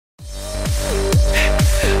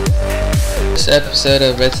This episode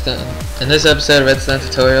of Redstone. In this episode of Redstone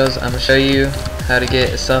Tutorials, I'm going to show you how to get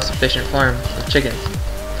a self-sufficient farm of chickens.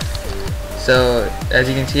 So, as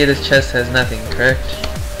you can see, this chest has nothing, correct?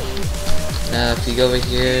 Now, if you go over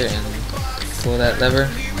here and pull that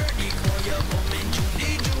lever,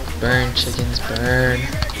 burn chickens, burn.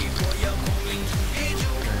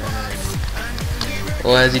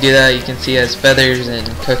 Well, as you do that, you can see as feathers and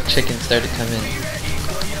cooked chickens start to come in.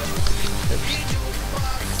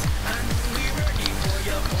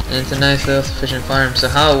 And it's a nice little sufficient farm. So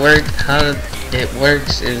how it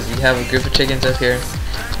works is you have a group of chickens up here.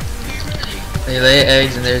 They lay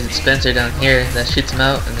eggs, and there's a dispenser down here that shoots them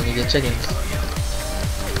out, and then you get chickens.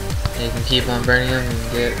 And you can keep on burning them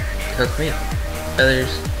and get cooked meat,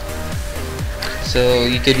 feathers. So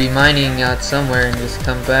you could be mining out somewhere and just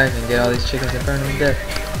come back and get all these chickens and burn them to death.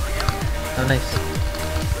 How nice.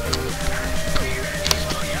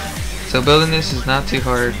 So building this is not too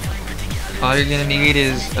hard. All you're gonna need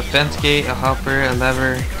is a fence gate, a hopper, a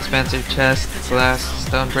lever, dispenser, chest, glass,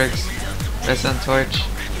 stone bricks, redstone torch,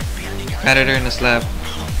 competitor, and a slab.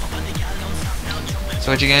 So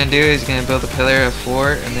what you're gonna do is you're gonna build a pillar of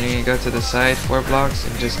 4, and then you're gonna go to the side 4 blocks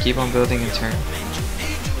and just keep on building in turn.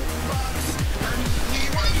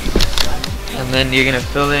 And then you're gonna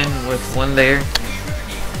fill in with 1 layer.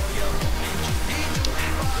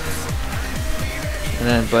 And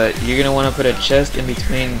then, but you're gonna want to put a chest in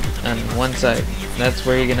between on one side. That's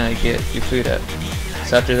where you're gonna get your food at.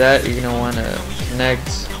 So after that, you're gonna want to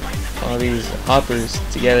connect all these hoppers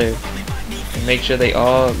together and make sure they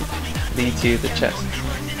all lead to the chest.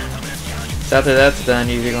 So after that's done,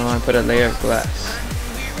 you're gonna want to put a layer of glass.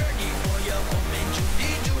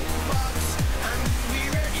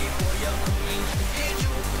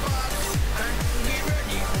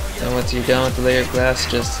 And once you're done with the layer of glass,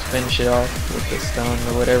 just finish it off with the stone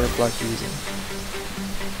or whatever block you're using.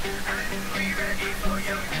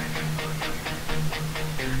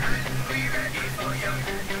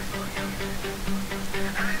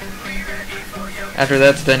 After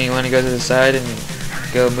that's done, you want to go to the side and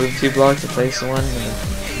go move 2 blocks to place one, and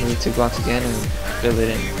then move 2 blocks again and fill it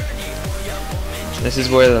in. This is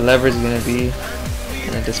where the lever is going to be,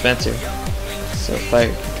 and a dispenser, so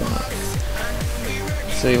fire can come out.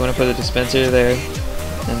 So you want to put the dispenser there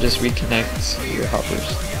and just reconnect your hoppers.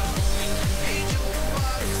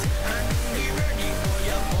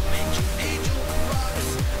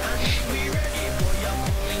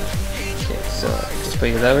 Okay, so just put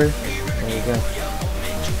your lever, and there you go.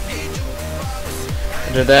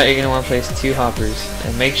 After that, you're going to want to place 2 hoppers,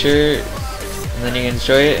 and make sure, and then you can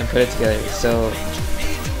destroy it and put it together. So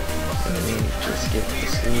let me just get the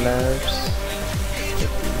slabs,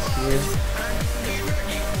 get these here.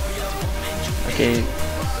 Okay, and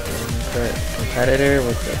put competitor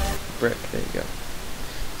with the brick. There you go.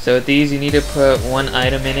 So with these, you need to put 1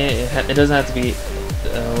 item in it. It doesn't have to be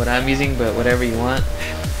what I'm using, but whatever you want.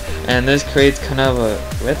 And this creates kind of a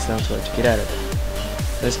redstone torch. Get at it.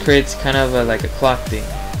 This creates kind of like a clock thing.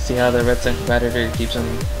 See how the redstone competitor keeps on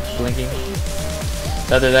blinking?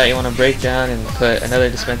 So after that, you want to break down and put another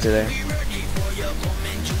dispenser there.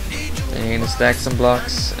 And you're gonna stack some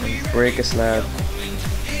blocks and break a slab.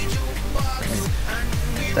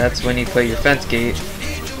 That's when you put your fence gate,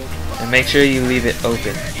 and make sure you leave it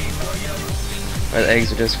open, or the eggs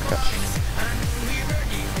are just crushed.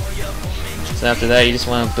 So after that, you just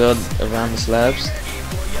want to build around the slabs.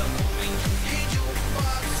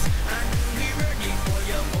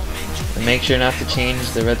 And make sure not to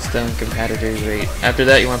change the redstone competitor's rate. After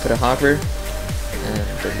that, you want to put a hopper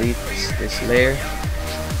and delete this layer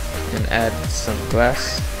and add some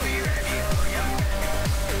glass.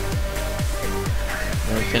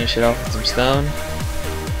 And finish it off with some stone.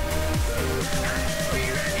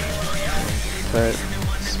 And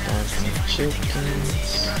spawn some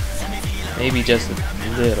chickens. Maybe just a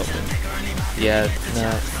little bit. Yeah, no.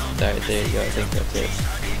 Alright, there you go. I think that's it.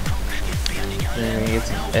 And then we're gonna get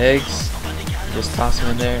some eggs. Just toss them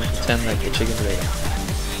in there and pretend like the chicken's ready.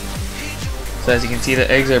 So as you can see,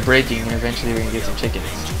 the eggs are breaking, and eventually we're gonna get some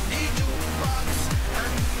chickens.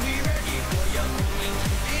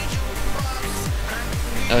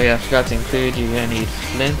 Oh yeah, I forgot to include, you're going to need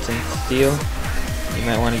flint and steel. You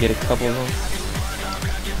might want to get a couple of them.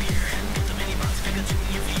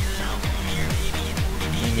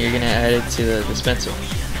 And you're going to add it to the dispenser.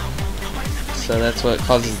 So that's what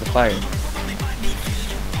causes the fire.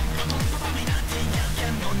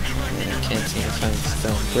 And I can't seem to find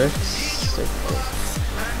stone bricks.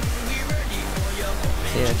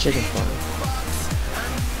 Yeah, chicken farm.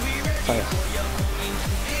 Fire.